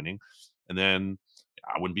chance at winning. And then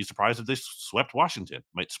I wouldn't be surprised if they swept Washington.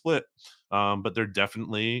 Might split, but they're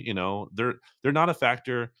definitely, they're not a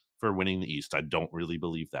factor for winning the East. I don't really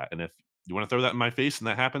believe that. And if you want to throw that in my face and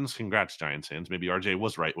that happens, congrats, Giants fans. Maybe RJ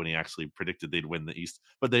was right when he actually predicted they'd win the East.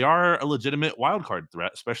 But they are a legitimate wild card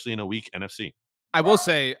threat, especially in a weak NFC. I will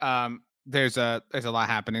say, there's a lot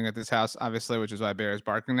happening at this house, obviously, which is why Bear is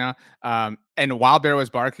barking now. And while Bear was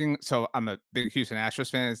barking, so I'm a big Houston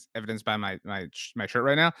Astros fan, as evidenced by my shirt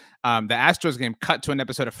right now. The Astros game cut to an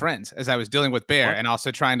episode of Friends as I was dealing with Bear and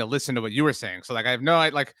also trying to listen to what you were saying. So, like, I have no,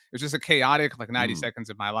 like, it was just a chaotic, like, 90 seconds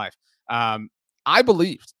of my life. I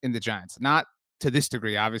believed in the Giants, not to this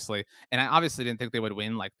degree, obviously, and I obviously didn't think they would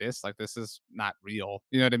win like this. Like, this is not real.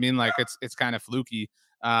 You know what I mean? Like, it's kind of fluky.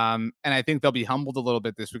 And I think they'll be humbled a little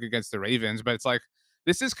bit this week against the Ravens, but it's like,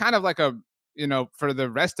 this is kind of like a, for the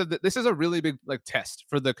rest of this is a really big like test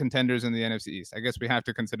for the contenders in the NFC East. I guess we have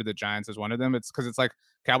to consider the Giants as one of them. It's because it's like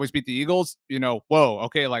Cowboys beat the Eagles, whoa,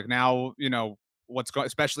 okay, like now, what's going,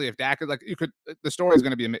 especially if Dak is like, the story is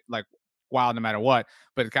going to be like wild no matter what.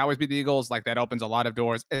 But the Cowboys beat the Eagles, like, that opens a lot of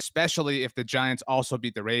doors, especially if the Giants also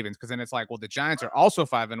beat the Ravens, because then it's like, well, the Giants are also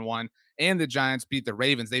 5-1 and the Giants beat the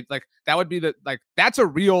Ravens. They like, that would be that's a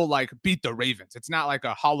real like beat the Ravens. It's not like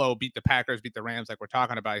a hollow beat the Packers, beat the Rams like we're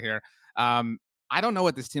talking about here. I don't know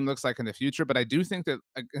what this team looks like in the future, but I do think that,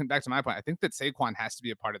 back to my point, I think that Saquon has to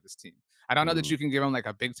be a part of this team. I don't know that you can give him like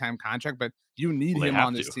a big time contract, but you need him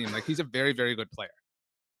on this team. Like, he's a very, very good player.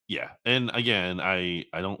 Yeah, and again, I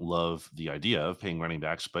don't love the idea of paying running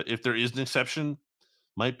backs, but if there is an exception,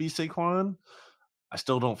 might be Saquon. I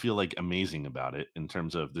still don't feel like amazing about it in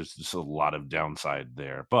terms of there's just a lot of downside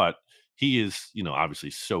there, but he is, obviously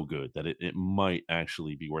so good that it might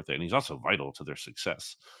actually be worth it. And he's also vital to their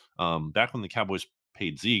success. Back when the Cowboys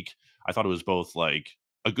paid Zeke, I thought it was both like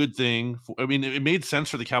a good thing. I mean, it made sense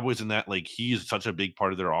for the Cowboys in that, like, he is such a big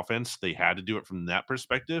part of their offense. They had to do it from that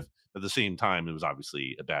perspective. At the same time, it was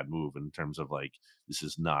obviously a bad move in terms of, like, this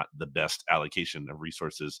is not the best allocation of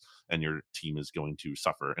resources, and your team is going to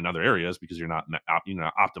suffer in other areas because you're not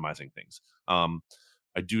optimizing things.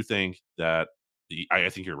 I do think that I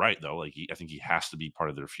think you're right, though. Like, I think he has to be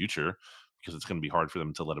part of their future because it's going to be hard for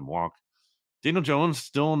them to let him walk. Daniel Jones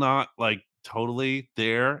still not like totally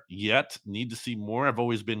there yet. Need to see more. I've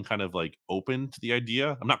always been kind of like open to the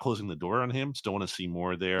idea. I'm not closing the door on him. Still want to see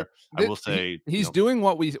more there. I will say he's doing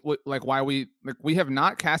what why we have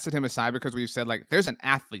not casted him aside, because we've said, like, there's an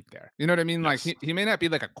athlete there. You know what I mean? Yes. Like, he may not be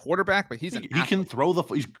like a quarterback, but he's he can throw the.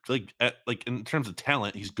 He's like in terms of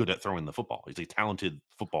talent, he's good at throwing the football. He's a talented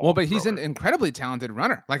football. Well, but he's thrower. an incredibly talented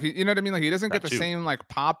runner. Like, you know what I mean? Like, he doesn't get the too. same like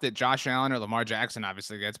pop that Josh Allen or Lamar Jackson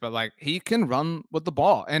obviously gets, but like, he can run with the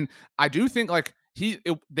ball. And I do think like they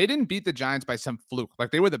didn't beat the Giants by some fluke.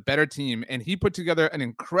 Like, they were the better team, and he put together an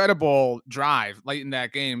incredible drive late in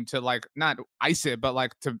that game to, like, not ice it, but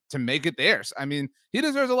like to make it theirs. I mean, he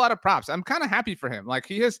deserves a lot of props. I'm kind of happy for him. Like,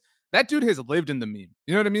 that dude has lived in the meme.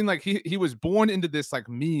 You know what I mean? Like, he was born into this like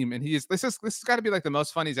meme, and this has got to be like the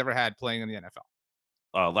most fun he's ever had playing in the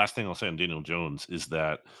NFL. Last thing I'll say on Daniel Jones is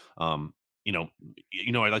that, I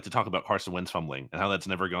like to talk about Carson Wentz fumbling and how that's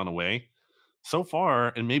never gone away so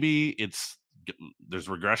far, and maybe there's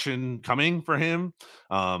regression coming for him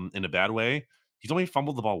in a bad way. he's only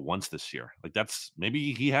fumbled the ball once this year. Like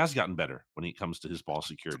maybe he has gotten better when it comes to his ball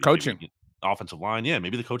security. Coaching. Maybe offensive line. Yeah,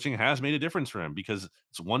 maybe the coaching has made a difference for him because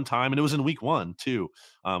it's one time and it was in week 1 too.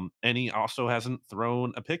 And he also hasn't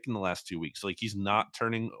thrown a pick in the last 2 weeks. Like he's not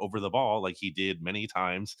turning over the ball like he did many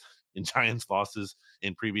times in Giants losses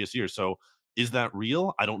in previous years. So is that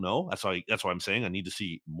real? I don't know. That's why I'm saying I need to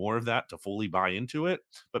see more of that to fully buy into it.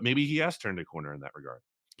 But maybe he has turned a corner in that regard.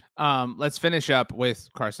 Let's finish up with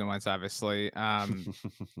Carson Wentz, obviously.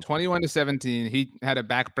 21-17. He had a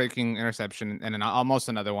back-breaking interception and almost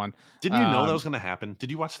another one. Didn't you know that was going to happen?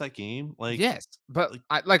 Did you watch that game? Like, yes, but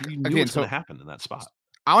you knew it's going to happen in that spot.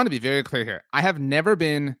 I want to be very clear here. I have never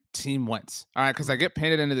been Team Wentz. All right, because I get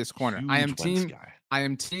painted into this corner. I am team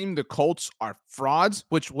the Colts are frauds,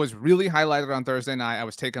 which was really highlighted on Thursday night. I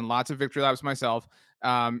was taking lots of victory laps myself.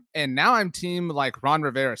 And now I'm team like Ron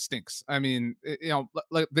Rivera stinks. I mean,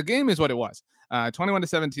 like the game is what it was.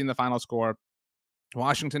 21-17, the final score.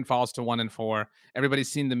 Washington falls to 1-4. Everybody's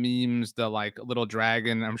seen the memes, the like little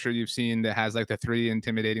dragon. I'm sure you've seen that has like the 3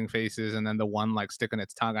 intimidating faces and then the one like sticking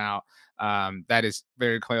its tongue out. That is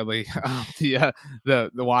very clearly the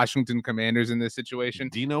Washington Commanders in this situation.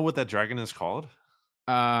 Do you know what that dragon is called?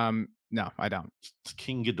 No, I don't. It's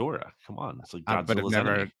King Ghidorah. Come on, it's like Godzilla's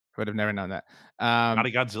enemy. Would have never known that. Not a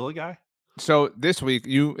Godzilla guy. So this week,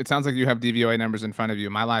 it sounds like you have DVOA numbers in front of you.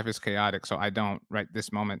 My life is chaotic, so I don't right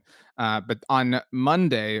this moment. But on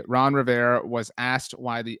Monday, Ron Rivera was asked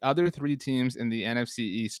why the other 3 teams in the NFC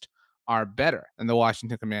East are better than the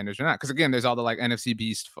Washington Commanders or not. Because again, there's all the like NFC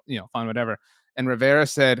Beast, fun, whatever. And Rivera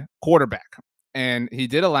said quarterback, and he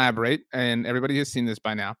did elaborate, and everybody has seen this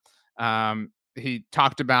by now. He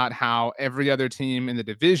talked about how every other team in the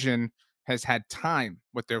division has had time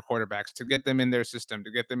with their quarterbacks to get them in their system,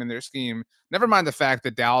 to get them in their scheme. Never mind the fact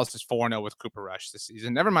that Dallas is 4-0 with Cooper Rush this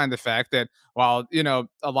season. Never mind the fact that while,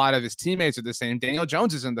 a lot of his teammates are the same, Daniel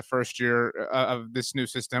Jones is in the first year of this new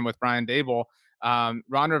system with Brian Daboll.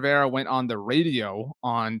 Ron Rivera went on the radio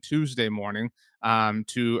on Tuesday morning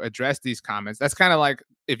to address these comments. That's kind of like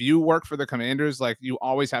if you work for the Commanders, like you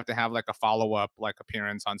always have to have like a follow-up like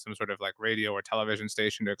appearance on some sort of like radio or television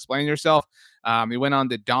station to explain yourself. He went on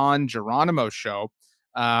the Don Geronimo show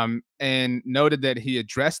and noted that he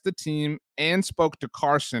addressed the team and spoke to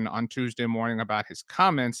Carson on Tuesday morning about his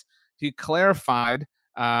comments. He clarified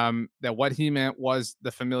that what he meant was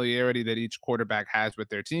the familiarity that each quarterback has with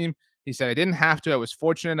their team. He said, I didn't have to. I was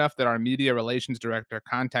fortunate enough that our media relations director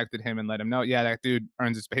contacted him and let him know, yeah, that dude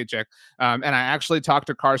earns his paycheck. And I actually talked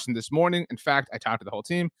to Carson this morning. In fact, I talked to the whole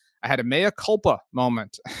team. I had a mea culpa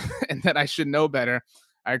moment and that I should know better.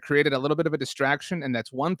 I created a little bit of a distraction, and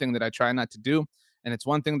that's one thing that I try not to do. And it's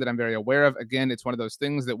one thing that I'm very aware of. Again, it's one of those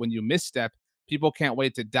things that when you misstep, people can't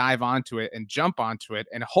wait to dive onto it and jump onto it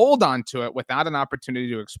and hold onto it without an opportunity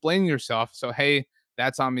to explain yourself. So, hey,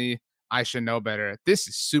 that's on me. I should know better. This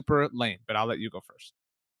is super lame, but I'll let you go first.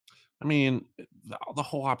 I mean, the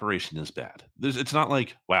whole operation is bad. It's not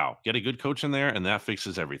like, wow, get a good coach in there and that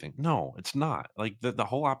fixes everything. No, it's not. Like the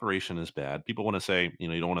whole operation is bad. People want to say,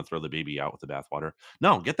 you don't want to throw the baby out with the bathwater.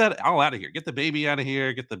 No, get that all out of here. Get the baby out of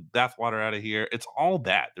here. Get the bathwater out of here. It's all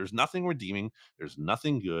bad. There's nothing redeeming. There's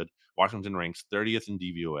nothing good. Washington ranks 30th in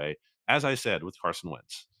DVOA, as I said, with Carson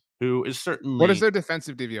Wentz, who is certainly. What is their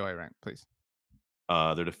defensive DVOA rank, please?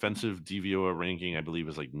 Their defensive DVOA ranking, I believe,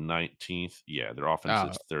 is like 19th. Yeah, their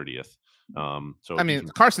offense is 30th. So I mean,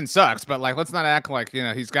 Carson sucks, but like, let's not act like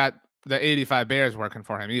he's got the 85 Bears working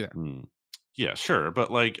for him either. Yeah, sure, but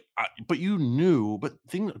like, but you knew,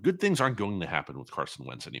 good things aren't going to happen with Carson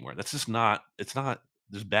Wentz anymore. That's just not. It's not.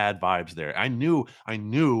 There's bad vibes there. I knew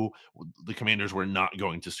the Commanders were not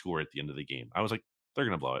going to score at the end of the game. I was like, they're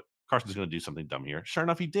going to blow it. Carson's going to do something dumb here. Sure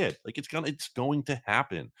enough, he did. Like it's going to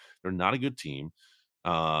happen. They're not a good team.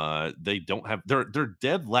 They don't have. They're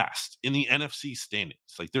dead last in the NFC standings.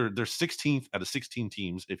 Like they're 16th out of 16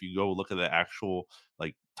 teams. If you go look at the actual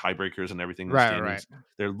like tiebreakers and everything, right.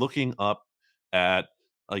 They're looking up at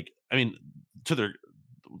like. I mean, to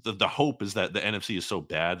the hope is that the NFC is so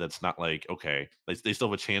bad that's not like okay, they still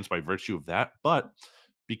have a chance by virtue of that, but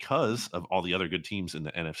because of all the other good teams in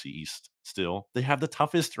the NFC East, still they have the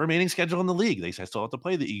toughest remaining schedule in the league. They still have to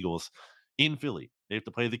play the Eagles in Philly. They have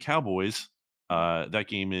to play the Cowboys. That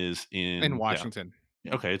game is in Washington.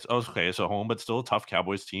 Yeah. Okay, it's at home, but still a tough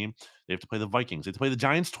Cowboys team. They have to play the Vikings. They have to play the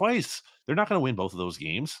Giants twice. They're not going to win both of those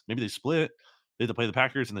games. Maybe they split. They have to play the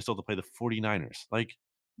Packers, and they still have to play the 49ers. Like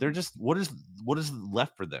they're just what is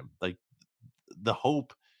left for them? Like the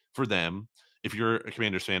hope for them, if you're a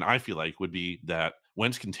Commanders fan, I feel like would be that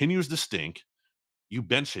Wentz continues to stink. You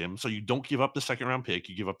bench him, so you don't give up the second round pick.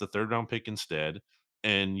 You give up the third round pick instead.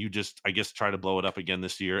 And you just, I guess, try to blow it up again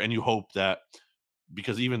this year. And you hope that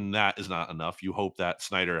because even that is not enough. You hope that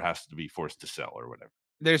Snyder has to be forced to sell or whatever.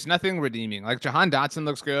 There's nothing redeeming. Like Jahan Dotson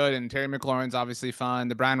looks good, and Terry McLaurin's obviously fun.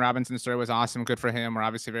 The Brian Robinson story was awesome. Good for him. We're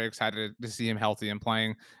obviously very excited to see him healthy and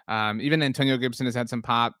playing. Even Antonio Gibson has had some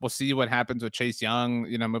pop. We'll see what happens with Chase Young,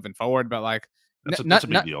 moving forward. But like, That's a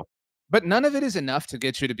big deal. But none of it is enough to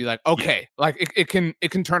get you to be like, okay, like it can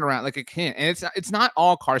turn around. Like it can't. And it's not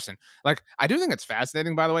all Carson. Like I do think it's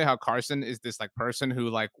fascinating, by the way, how Carson is this like person who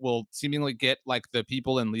like will seemingly get like the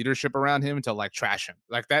people in leadership around him to like trash him.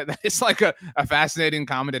 Like that is like a fascinating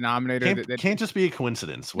common denominator. That can't just be a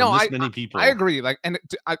coincidence. When many people. I agree. Like, and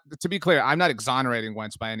to be clear, I'm not exonerating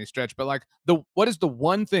Wentz by any stretch, but like what is the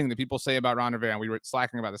one thing that people say about Ron Rivera? And we were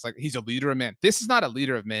slacking about this. Like he's a leader of men. This is not a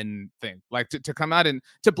leader of men thing. Like to come out and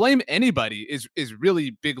to blame anybody is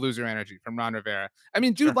really big loser energy from Ron Rivera. I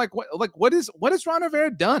mean, dude, sure. what has Ron Rivera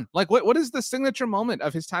done? Like what is the signature moment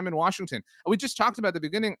of his time in Washington? We just talked about at the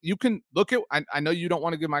beginning. You can look at. I know you don't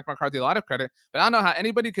want to give Mike McCarthy a lot of credit, but I don't know how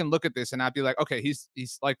anybody can look at this and not be like, okay, he's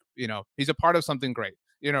like he's a part of something great.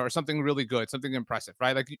 Or something really good, something impressive,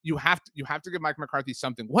 right? Like you have to give Mike McCarthy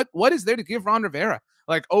something. What is there to give Ron Rivera?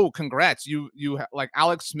 Like, oh, congrats, you like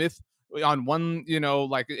Alex Smith on one,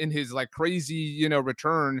 like in his like crazy,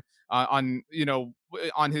 return on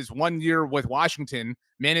his 1 year with Washington,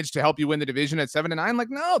 managed to help you win the division at 7-9.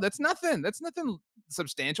 Like, no, that's nothing. That's nothing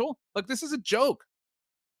substantial. Like, this is a joke.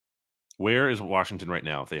 Where is Washington right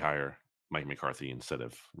now if they hire Mike McCarthy instead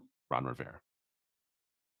of Ron Rivera?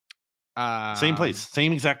 Same place,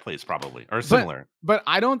 same exact place, probably, or similar. But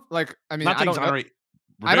I don't like. I mean, not to exonerate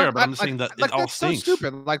Rivera, but I'm saying that it all stinks. So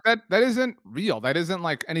stupid. Like that isn't real. That isn't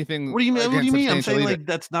like anything. What do you mean? What do you mean? I'm saying like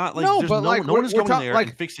that's not like no, but no one is going there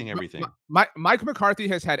and fixing everything. Mike McCarthy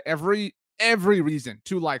has had every reason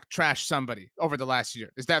to like trash somebody over the last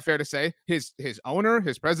year. Is that fair to say? His owner,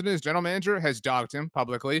 his president, his general manager has dogged him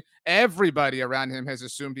publicly. Everybody around him has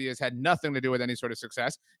assumed he has had nothing to do with any sort of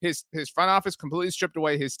success. His front office completely stripped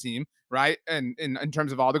away his team, right? And in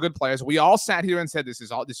terms of all the good players, we all sat here and said this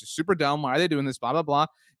is super dumb. Why are they doing this? Blah blah blah.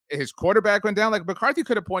 His quarterback went down. Like McCarthy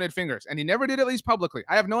could have pointed fingers, and he never did, at least publicly.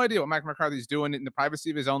 I have no idea what Mike McCarthy's doing in the privacy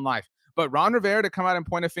of his own life. But Ron Rivera to come out and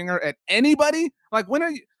point a finger at anybody, like when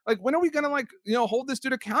are we gonna hold this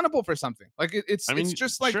dude accountable for something? Like it's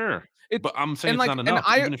just like sure. But I'm saying it's not enough.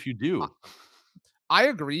 Even if you do, I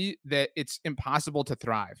agree that it's impossible to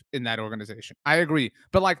thrive in that organization. I agree,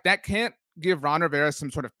 but like that can't give Ron Rivera some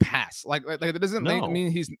sort of pass. Like that doesn't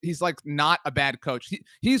mean he's like not a bad coach.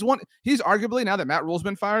 He's arguably, now that Matt Rule's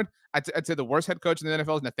been fired, I'd say the worst head coach in the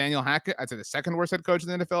NFL is Nathaniel Hackett. I'd say the second worst head coach in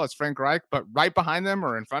the NFL is Frank Reich, but right behind them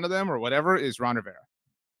or in front of them or whatever is Ron Rivera.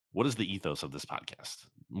 What is the ethos of this podcast?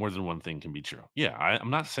 More than one thing can be true. Yeah, I'm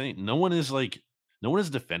not saying no one is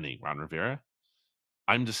defending Ron Rivera.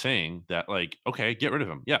 I'm just saying that, like, okay, get rid of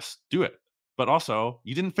him. Yes, do it. But also,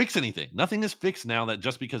 you didn't fix anything. Nothing is fixed now that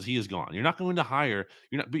just because he is gone. You're not going to hire.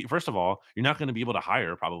 First of all, you're not going to be able to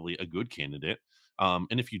hire probably a good candidate.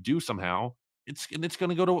 And if you do somehow, it's going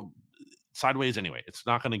to go to sideways anyway. It's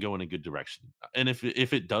not going to go in a good direction. And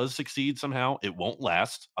if it does succeed somehow, it won't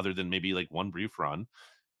last other than maybe like one brief run.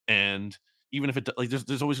 And even if it like,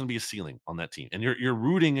 there's always going to be a ceiling on that team, and you're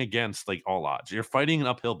rooting against like all odds. You're fighting an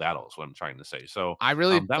uphill battle. Is what I'm trying to say. So I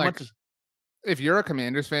really if you're a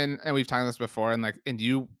Commanders fan, and we've talked this before, and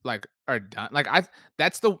you like are done, like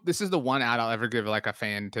this is the one out I'll ever give like a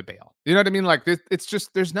fan to bail. You know what I mean? Like it's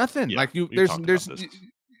just there's nothing. Yeah, like there's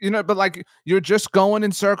but like you're just going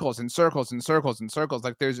in circles and circles and circles and circles.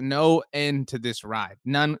 Like there's no end to this ride,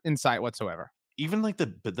 none in sight whatsoever. Even like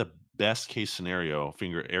the best case scenario,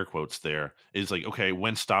 finger air quotes there, is like, okay,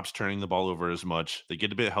 Wentz stops turning the ball over as much. They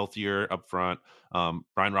get a bit healthier up front.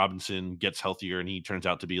 Brian Robinson gets healthier, and he turns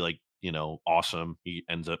out to be like, awesome. He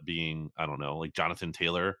ends up being, I don't know, like Jonathan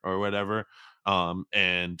Taylor or whatever. And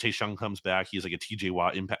Tayshaun comes back. He's like a TJ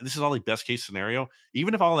Watt impact. This is all like best case scenario.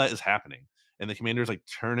 Even if all that is happening and the Commanders like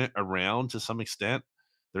turn it around to some extent,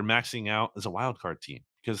 they're maxing out as a wild card team,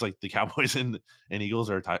 because like the Cowboys and Eagles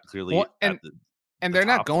are clearly and they're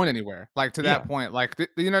not going anywhere. Like to that point, like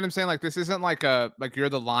you know what I'm saying? Like this isn't like you're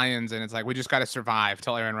the Lions and it's like we just got to survive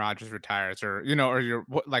till Aaron Rodgers retires, or or you're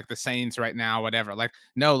like the Saints right now, whatever. Like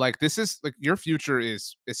no, like this is like your future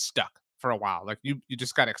is stuck for a while. Like you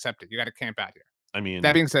just got to accept it. You got to camp out here. I mean,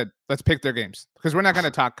 that being said, let's pick their games, because we're not going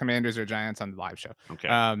to talk Commanders or Giants on the live show.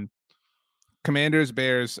 Okay. Commanders,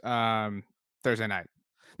 Bears, Thursday night.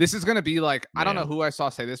 This is going to be like, I don't know who I saw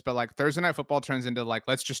say this, but like Thursday Night Football turns into like,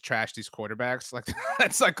 let's just trash these quarterbacks. Like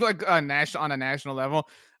that's like on a national level.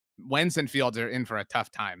 Wentz and Fields are in for a tough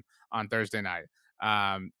time on Thursday night.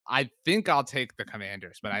 I think I'll take the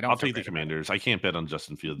Commanders, but I don't. I'll take the Commanders. I can't bet on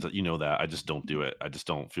Justin Fields. You know that. I just don't do it. I just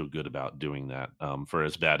don't feel good about doing that. For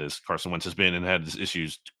as bad as Carson Wentz has been and had his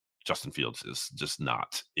issues, Justin Fields is just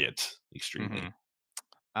not it extremely.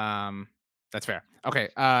 That's fair. Okay.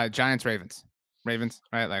 Giants, Ravens,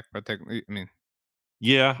 right? Like, but I mean,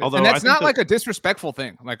 yeah. Although, and that's not like a disrespectful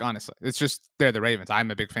thing. Like, honestly, it's just they're the Ravens.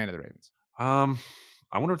 I'm a big fan of the Ravens.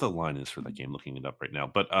 I wonder what the line is for that game. Looking it up right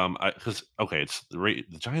now, but because it's the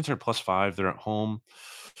Giants are +5. They're at home.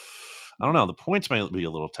 I don't know. The points might be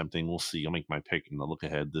a little tempting. We'll see. I'll make my pick in the look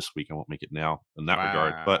ahead this week. I won't make it now in that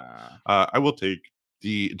regard, but I will take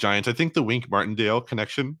the Giants. I think the Wink Martindale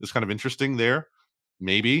connection is kind of interesting there.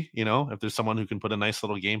 Maybe, if there's someone who can put a nice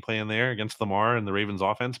little game plan there against Lamar and the Ravens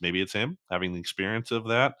offense, maybe it's him having the experience of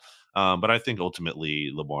that. But I think ultimately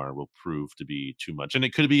Lamar will prove to be too much. And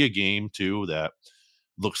it could be a game too that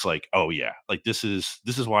looks like, oh yeah, like this is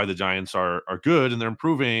why the Giants are good and they're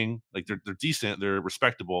improving. Like they're decent, they're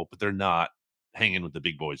respectable, but they're not hanging with the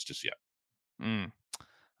big boys just yet.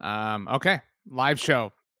 Okay. Live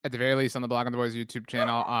show at the very least on the Block on the Boys YouTube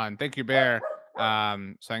channel on Thank You Bear. So I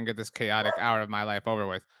can get this chaotic hour of my life over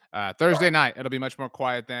with. Thursday night, it'll be much more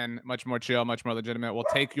quiet then, much more chill, much more legitimate. We'll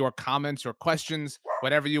take your comments or questions,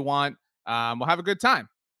 whatever you want. We'll have a good time.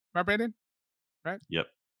 Right, Brandon? Right? Yep.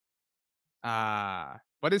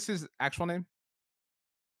 What is his actual name?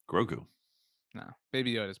 Grogu. No,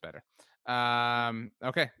 Baby Yoda's better.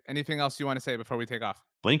 Okay. Anything else you want to say before we take off?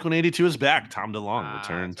 Blink-182 is back. Tom DeLonge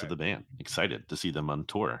returned to the band. Excited to see them on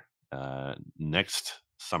tour next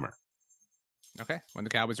summer. Okay, when the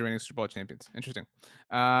Cowboys are reigning Super Bowl champions. Interesting.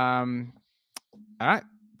 All right,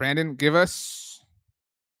 Brandon, give us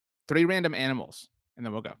 3 random animals, and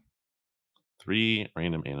then we'll go. 3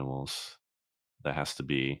 random animals. That has to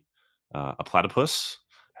be a platypus.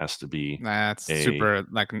 Has to be. That's super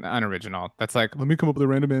like unoriginal. That's like, let me come up with a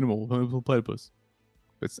random animal. Platypus.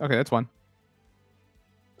 Okay, that's one.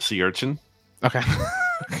 Sea urchin. Okay.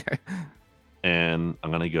 Okay. And I'm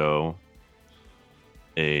gonna go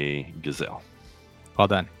a gazelle. Well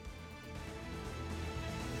done.